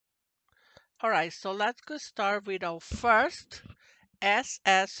All right, so let's go start with our first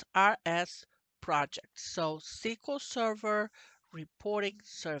SSRS project. So SQL Server Reporting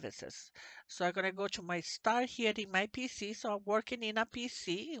Services. So I'm going to go to my start here in my PC. So I'm working in a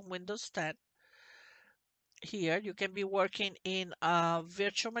PC in Windows 10. Here you can be working in a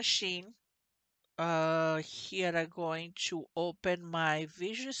virtual machine. Here I'm going to open my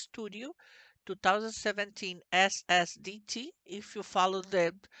Visual Studio 2017 SSDT. If you follow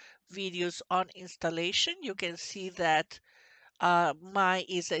the videos on installation, you can see that mine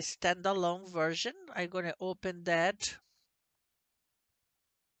is a standalone version. I'm going to open that.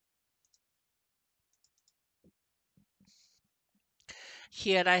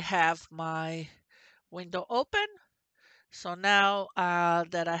 Here I have my window open. So now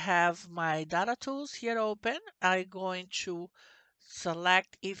that I have my data tools here open, I'm going to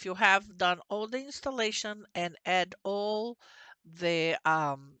select if you have done all the installation and add all the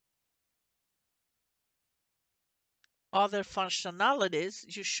other functionalities,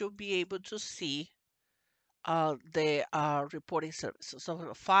 you should be able to see the reporting services. So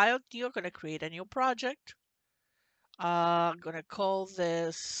for file, you're going to create a new project. I'm going to call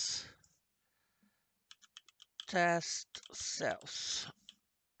this test cells.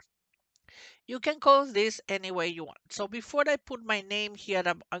 You can call this any way you want. So before I put my name here,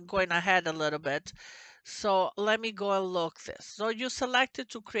 I'm going ahead a little bit. So let me go and look this. So you selected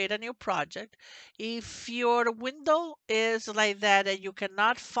to create a new project. If your window is like that and you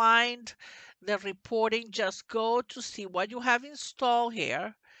cannot find the reporting, just go to see what you have installed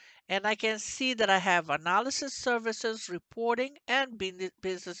here. And I can see that I have analysis services, reporting, and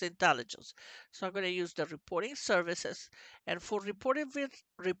business intelligence. So I'm going to use the reporting services. And for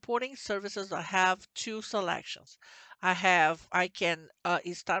reporting services, I have two selections. I can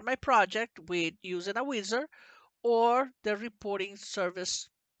start my project with using a wizard or the reporting service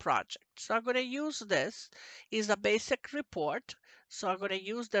project. So I'm going to use this is a basic report. So I'm going to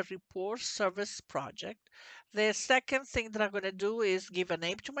use the report service project. The second thing that I'm going to do is give a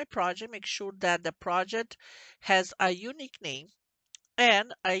name to my project, make sure that the project has a unique name.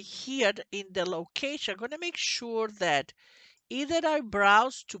 And I here in the location, I'm going to make sure that either I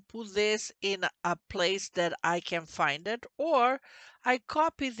browse to put this in a place that I can find it, or I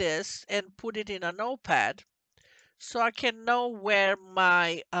copy this and put it in a notepad so I can know where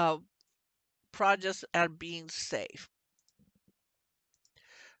my projects are being saved.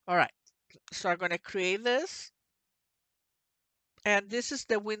 All right, so I'm going to create this, and this is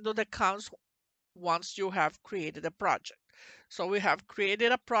the window that comes once you have created a project. So we have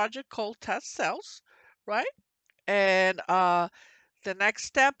created a project called test cells, right? And the next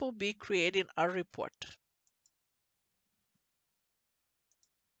step will be creating a report.